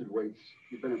he lifted weights.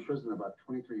 He'd been in prison about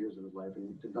 23 years of his life, and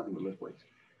he did nothing but lift weights.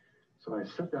 So I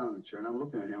sat down in the chair, and I'm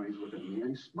looking at him, and he's looking at me,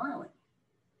 and he's smiling.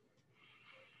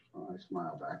 I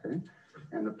smile back at him,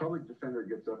 and the public defender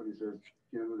gets up, and he says,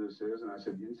 you know who this is? And I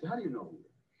said, how do you know who it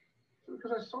is? He said,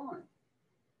 because I saw him.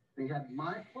 And he had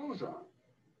my clothes on.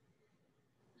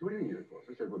 So what do you mean your clothes?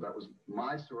 I said, well, that was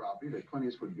my serape that Clint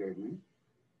Eastwood gave me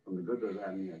from The Good, the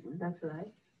Bad, and the Ugly. That's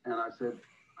right. And I said,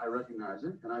 I recognize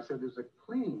it. And I said, there's a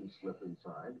clean slip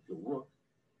inside. If you look,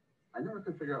 I never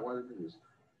could figure out why they did this.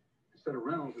 Instead of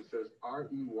Reynolds, it says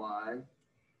R-E-Y-O.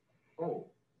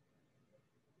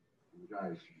 And the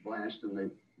guys blanched, and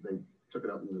they took it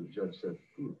up, and the judge said,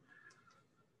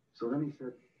 So then he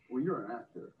said, well, you're an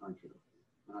actor, aren't you?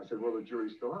 And I said, well, the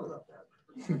jury's still out about that.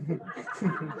 And,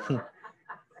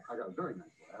 I got a very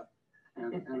nice laugh.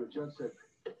 And the judge said,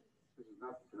 this is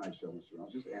not the Tonight Show, Mr.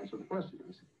 Reynolds. Just answer the question.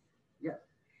 I said, yes.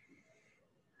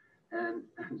 And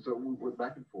so we went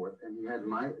back and forth, and he had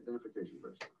my identification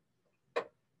register.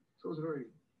 So it was very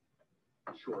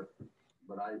short,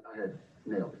 but I had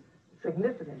nailed it.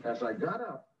 Significant. As I got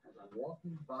up, as I'm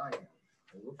walking by him,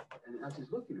 I looked, and as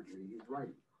he's looking at me, he's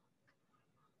writing.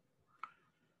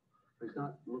 He's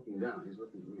not looking down, he's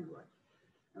looking at me and writing.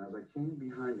 And as I came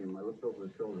behind him, I looked over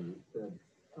his shoulder, and it said,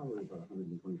 probably about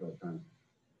 125 times,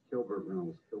 kill Burt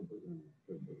Reynolds, kill Burt Reynolds,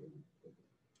 kill Burt Reynolds.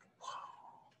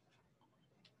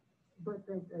 But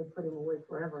they put him away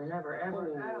forever and ever,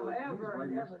 ever, ever. Right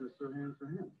next to Sirhan for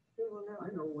him. He will never. I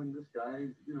know when this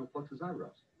guy, plucks his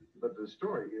eyebrows. But the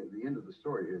story, the end of the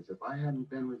story is, if I hadn't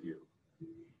been with you,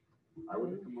 I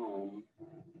would have come home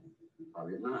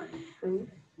probably at 9. See?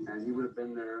 And he would have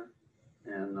been there,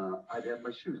 and I'd have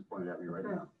my shoes pointed at me right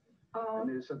now. And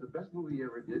they said the best movie he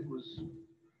ever did was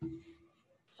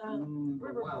The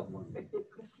Wild One.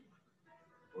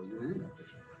 Well, you named that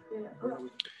picture. Yeah.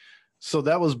 So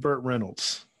that was Burt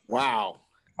Reynolds. Wow.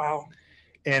 Wow.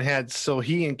 And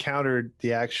he encountered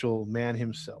the actual man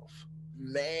himself.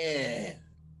 Man.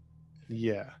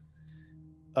 Yeah.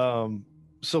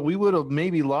 So we would have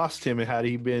maybe lost him had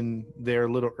he been there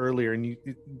a little earlier. And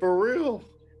For real.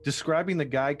 describing the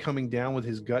guy coming down with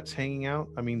his guts hanging out.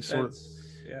 I mean, sort of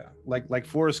Yeah. like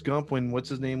Forrest Gump when what's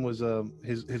his name was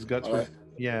his guts were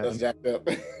yeah. That's jacked up.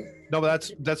 No,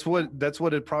 but that's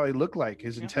what it probably looked like.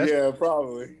 His intestines. Yeah,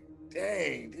 probably.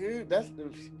 Dang, dude, that's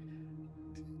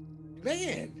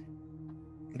man.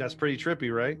 That's pretty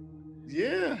trippy, right?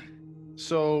 Yeah.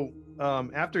 So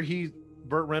after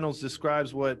Burt Reynolds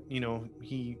describes what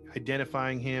he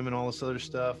identifying him and all this other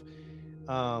stuff,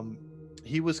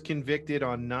 he was convicted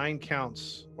on 9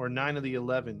 counts or 9 of the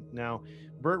 11. Now,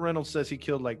 Burt Reynolds says he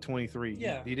killed like 23.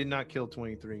 Yeah. He did not kill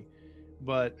 23,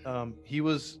 but he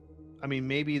was. I mean,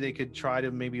 maybe they could try to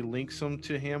maybe link some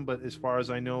to him, but as far as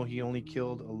I know, he only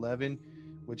killed 11,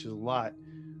 which is a lot.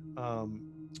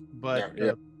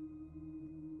 But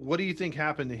what do you think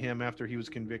happened to him after he was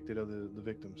convicted of the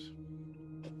victims?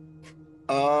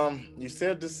 You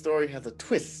said this story has a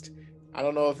twist. I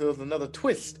don't know if it was another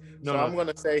twist. No, so no. I'm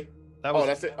gonna say That was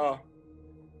that's it.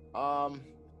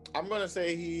 I'm gonna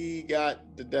say he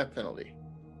got the death penalty.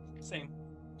 Same.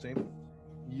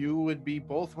 You would be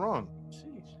both wrong.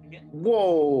 Jeez, again.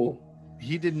 Whoa.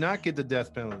 He did not get the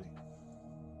death penalty.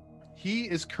 He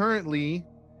is currently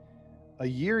a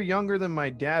year younger than my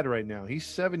dad right now. He's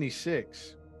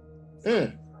 76.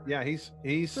 Yeah, he's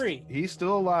he's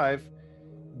still alive,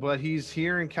 but he's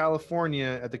here in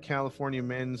California at the California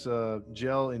Men's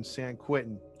Jail in San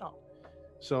Quentin. Oh.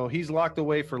 So he's locked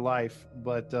away for life,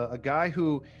 but a guy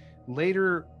who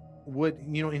later would,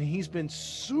 and he's been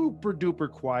super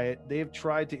duper quiet. They have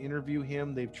tried to interview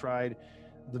him. The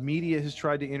media has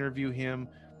tried to interview him.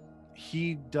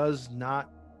 He does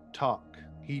not talk.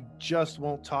 He just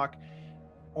won't talk.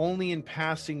 Only in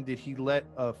passing did he let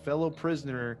a fellow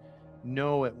prisoner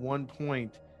know at one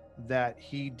point that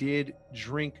he did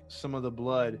drink some of the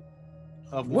blood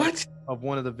of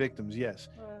one of the victims. Yes.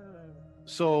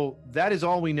 So that is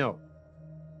all we know.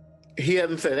 He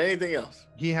hasn't said anything else.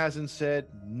 He hasn't said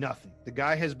nothing. The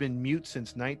guy has been mute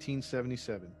since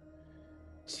 1977.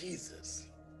 Jesus.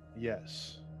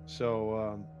 Yes.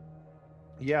 So,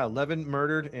 11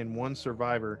 murdered and 1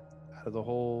 survivor out of the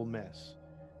whole mess.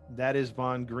 That is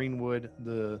Vaughn Greenwood,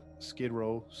 the Skid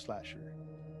Row slasher.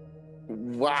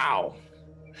 Wow.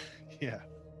 Yeah.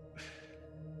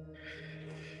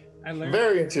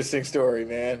 Very interesting story,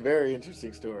 man. Very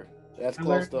interesting story. That's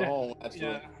close to home, actually.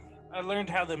 Yeah. I learned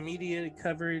how the media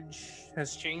coverage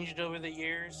has changed over the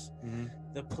years. Mm-hmm.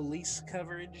 The police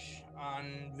coverage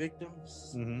on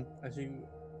victims, as you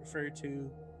refer to,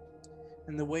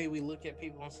 and the way we look at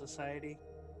people in society,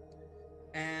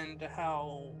 and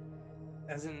how,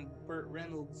 as in Burt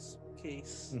Reynolds'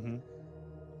 case, you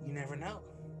never know,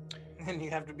 and you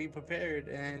have to be prepared,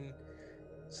 and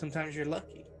sometimes you're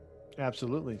lucky.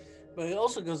 Absolutely. But it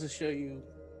also goes to show you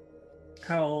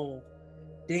how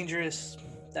dangerous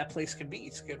that place could be,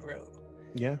 Skid Row.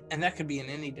 Yeah. And that could be in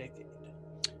any decade.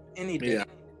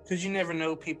 Because you never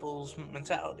know people's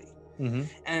mentality.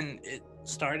 And it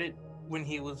started when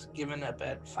he was given up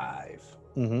at 5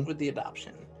 with the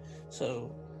adoption.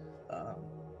 So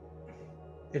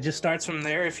it just starts from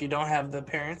there. If you don't have the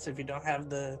parents, if you don't have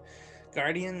the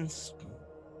guardians,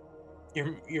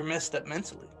 you're messed up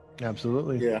mentally.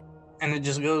 Absolutely. Yeah. And it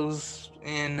just goes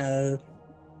in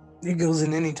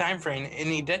any time frame,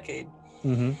 any decade.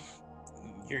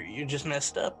 You're just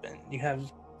messed up, and you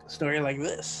have a story like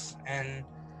this. And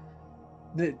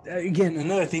again,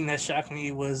 another thing that shocked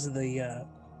me was the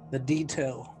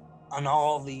detail on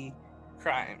all the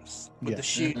crimes with the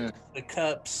shoes, the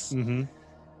cups,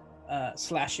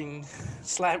 slashing,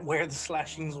 where the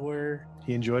slashings were.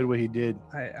 He enjoyed what he did.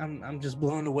 I'm just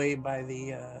blown away by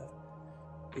the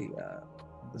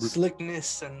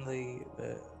slickness and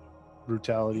the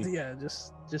brutality. Yeah,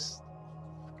 just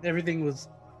everything was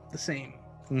the same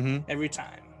every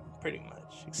time, pretty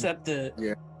much, except the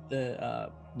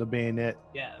bayonet.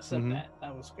 Yeah, except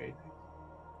that was crazy.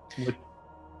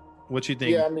 What you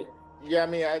think?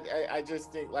 I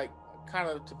just think, like, kind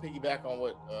of to piggyback on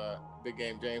what Big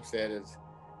Game James said, is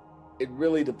it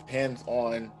really depends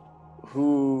on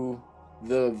who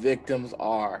the victims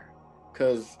are,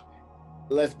 because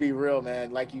let's be real,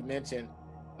 man. Like you mentioned,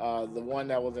 the one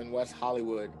that was in West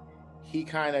Hollywood, he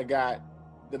kind of got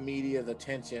the media's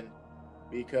attention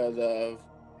because of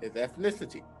his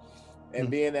ethnicity, and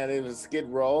being that it was Skid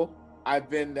Row. I've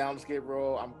been down to Skid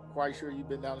Row. I'm quite sure you've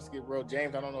been down to Skid Row,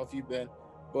 James. I don't know if you've been,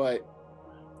 but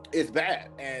it's bad.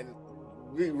 And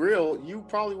be real, you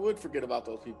probably would forget about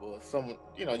those people if someone,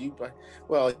 he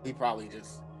probably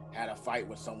just had a fight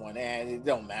with someone, and it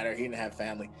don't matter. He didn't have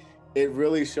family. It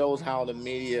really shows how the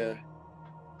media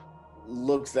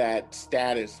looks at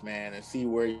status, man, and see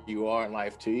where you are in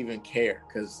life to even care.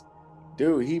 Because,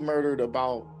 dude, he murdered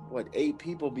about 8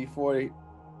 people before the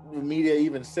media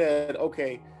even said,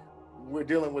 okay, we're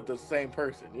dealing with the same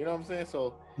person. You know what I'm saying?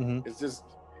 So it's just,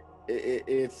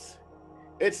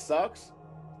 it sucks.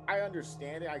 I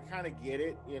understand it. I kind of get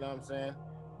it. You know what I'm saying?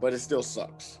 But it still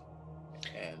sucks.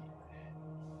 And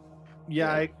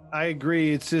yeah, I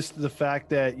agree. It's just the fact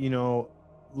that, you know,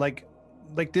 like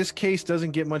this case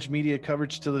doesn't get much media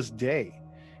coverage to this day.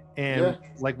 And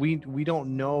like we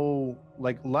don't know,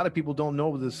 like a lot of people don't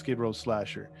know the Skid Row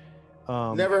slasher.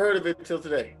 Never heard of it until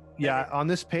today. Yeah, on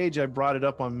this page I brought it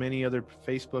up on many other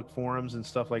Facebook forums and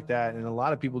stuff like that, and a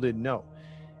lot of people didn't know.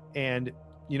 And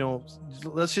you know,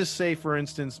 let's just say for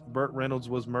instance Burt Reynolds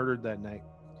was murdered that night.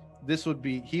 This would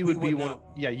be you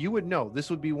would know. This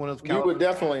would be one of you would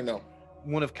definitely know.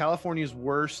 One of California's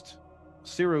worst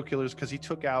serial killers because he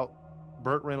took out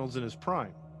Burt Reynolds in his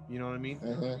prime. You know what I mean?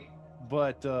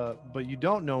 But you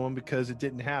don't know him because it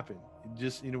didn't happen. It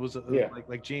just, you know, it was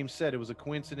like James said, it was a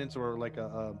coincidence or like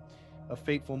a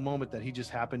fateful moment that he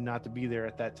just happened not to be there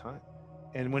at that time.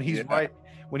 And when he's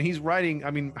when he's writing,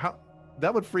 I mean, how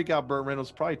that would freak out Burt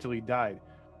Reynolds probably till he died.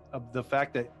 The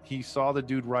fact that he saw the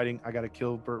dude writing, "I got to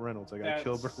kill Burt Reynolds. I got to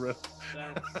kill Burt Reynolds."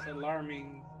 That's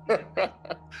alarming.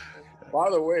 By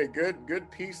the way,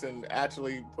 good piece in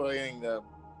actually playing the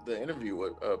interview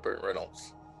with Burt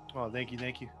Reynolds. Oh, thank you.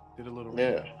 Did a little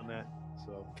research on that.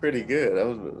 So pretty good. That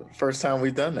was the first time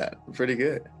we've done that. Pretty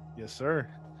good. Yes, sir.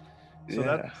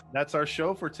 So that's our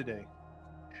show for today.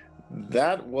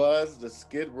 That was the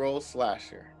Skid Row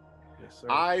slasher. Yes, sir.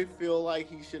 I feel like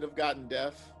he should have gotten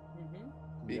death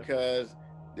because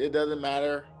it doesn't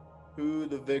matter who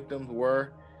the victims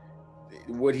were.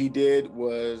 What he did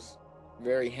was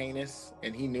very heinous,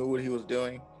 and he knew what he was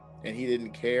doing, and he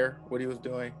didn't care what he was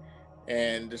doing.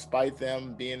 And despite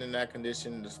them being in that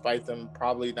condition, despite them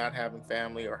probably not having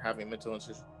family or having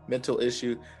mental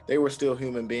issues, they were still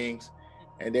human beings,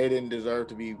 and they didn't deserve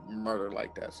to be murdered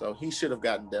like that. So he should have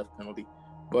gotten death penalty,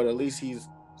 but at least he's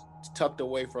tucked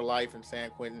away for life in San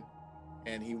Quentin,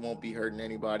 and he won't be hurting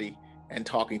anybody and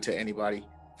talking to anybody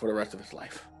for the rest of his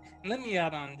life. Let me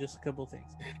add on just a couple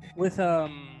things.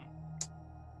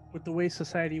 With the way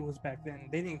society was back then,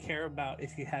 they didn't care about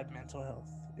if you had mental health,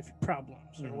 if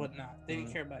problems or whatnot. They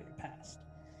didn't care about your past.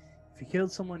 If you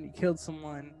killed someone, you killed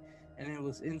someone, and it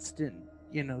was instant,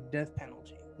 you know, death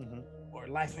penalty or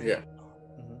life in jail.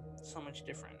 So much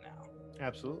different now.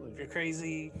 Absolutely. If you're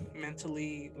crazy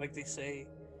mentally, like they say,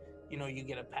 you know, you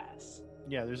get a pass.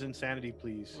 Yeah, there's insanity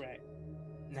pleas. Right.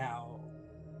 Now,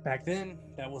 back then,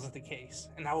 that wasn't the case.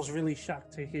 And I was really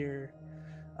shocked to hear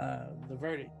the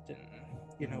verdict and,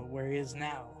 you know, where he is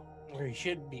now, where he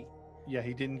should be. Yeah,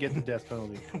 he didn't get the death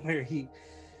penalty.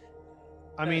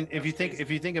 I mean, if you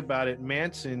think about it,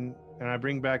 Manson, and I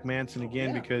bring back Manson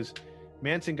again because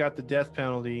Manson got the death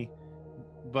penalty,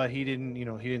 but he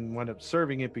didn't wind up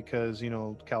serving it because, you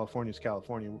know, California's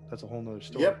California. That's a whole nother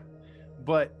story. Yep.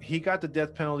 But he got the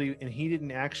death penalty and he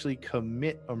didn't actually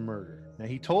commit a murder. Now,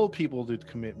 he told people to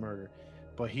commit murder,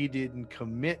 but he didn't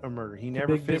commit a murder. He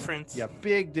never big difference. Yeah,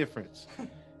 big difference.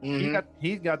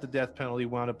 He got the death penalty,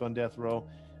 wound up on death row,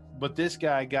 but this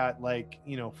guy got, like,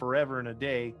 you know, forever and a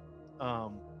day,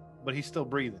 but he's still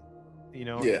breathing. You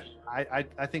know,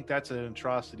 I think that's an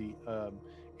atrocity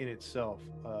in itself.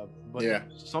 But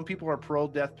some people are pro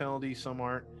death penalty, some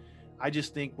aren't. I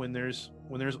just think when there's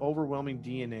overwhelming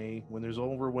DNA, when there's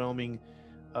overwhelming,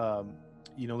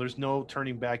 you know, there's no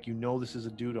turning back. You know, this is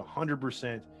a dude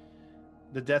 100%.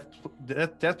 The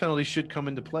death penalty should come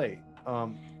into play.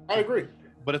 I agree.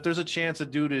 But if there's a chance a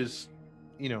dude is,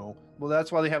 you know, well,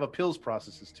 that's why they have appeals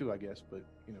processes too, I guess. But,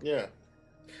 you know. Yeah.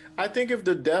 I think if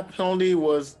the death penalty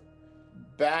was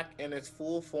back in its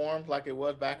full form, like it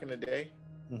was back in the day,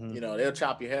 you know, they'll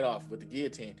chop your head off with the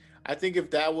guillotine. I think if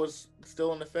that was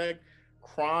still in effect,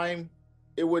 crime,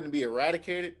 it wouldn't be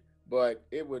eradicated, but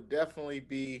it would definitely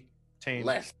be tamed.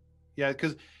 Less. Yeah,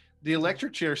 because the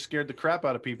electric chair scared the crap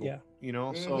out of people. Yeah. You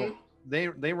know, so they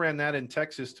ran that in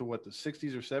Texas to what, the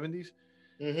 60s or 70s.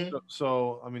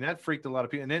 So I mean, that freaked a lot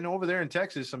of people. And then over there in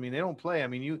Texas, I mean, they don't play. I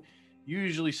mean, you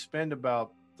usually spend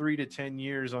about 3 to 10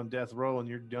 years on death row and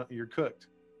you're cooked.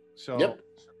 So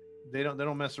they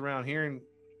don't mess around here in,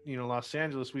 you know, Los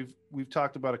Angeles. We've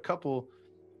talked about a couple,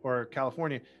 or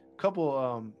California,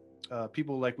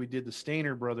 people like we did the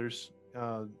Stainer brothers,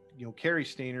 you know, Kerry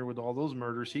Stainer with all those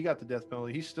murders. He got the death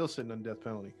penalty. He's still sitting on death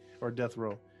penalty or death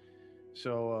row.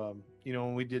 So, you know,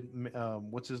 when we did,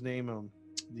 what's his name?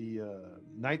 The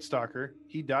Night Stalker,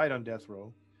 he died on death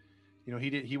row.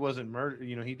 he wasn't murdered.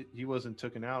 He wasn't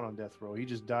taken out on death row. He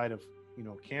just died of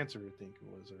cancer, I think it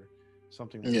was, or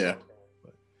something like that.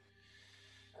 But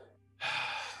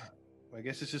I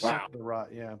guess it's just something to rot.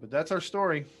 Yeah, but that's our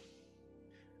story.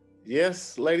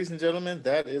 Yes, ladies and gentlemen,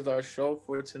 that is our show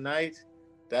for tonight.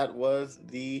 That was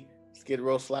the Skid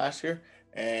Row Slasher,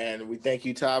 and we thank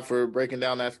you, Todd, for breaking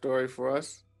down that story for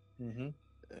us. Mm-hmm.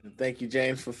 And thank you,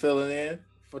 James, for filling in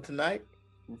for tonight.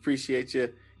 We appreciate your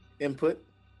input.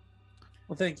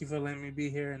 Well, thank you for letting me be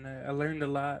here, and I learned a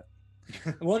lot.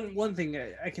 One thing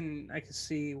I can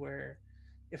see where,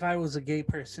 if I was a gay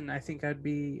person, I think I'd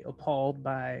be appalled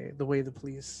by the way the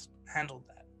police handled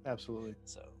that. Absolutely.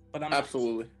 So, but I'm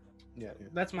absolutely. Yeah.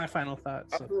 That's my final thought.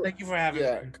 So thank you for having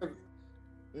me.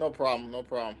 No problem.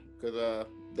 Because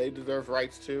they deserve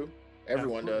rights too.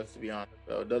 Everyone does, to be honest.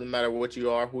 So it doesn't matter what you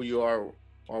are, who you are,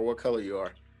 or what color you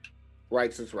are.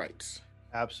 Rights is rights.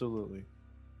 Absolutely.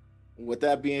 With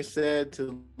that being said,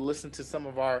 to listen to some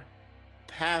of our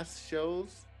past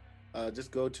shows,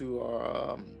 just go to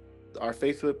our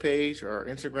Facebook page, our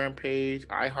Instagram page,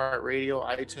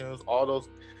 iHeartRadio, iTunes, all those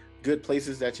good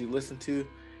places that you listen to.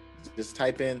 Just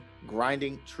type in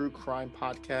Grinding True Crime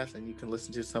Podcast, and you can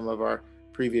listen to some of our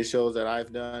previous shows that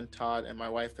I've done, Todd and my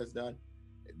wife has done.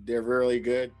 They're really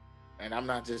good, and I'm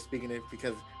not just speaking it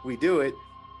because we do it,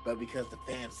 but because the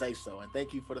fans say so. And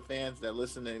thank you for the fans that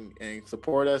listen and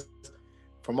support us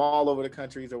from all over the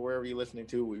countries or wherever you're listening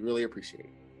to. We really appreciate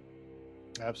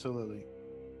it. Absolutely.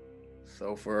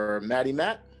 So for Maddie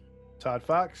Matt, Todd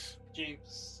Fox,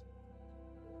 James,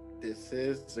 this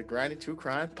is the Grinding True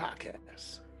Crime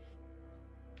Podcast.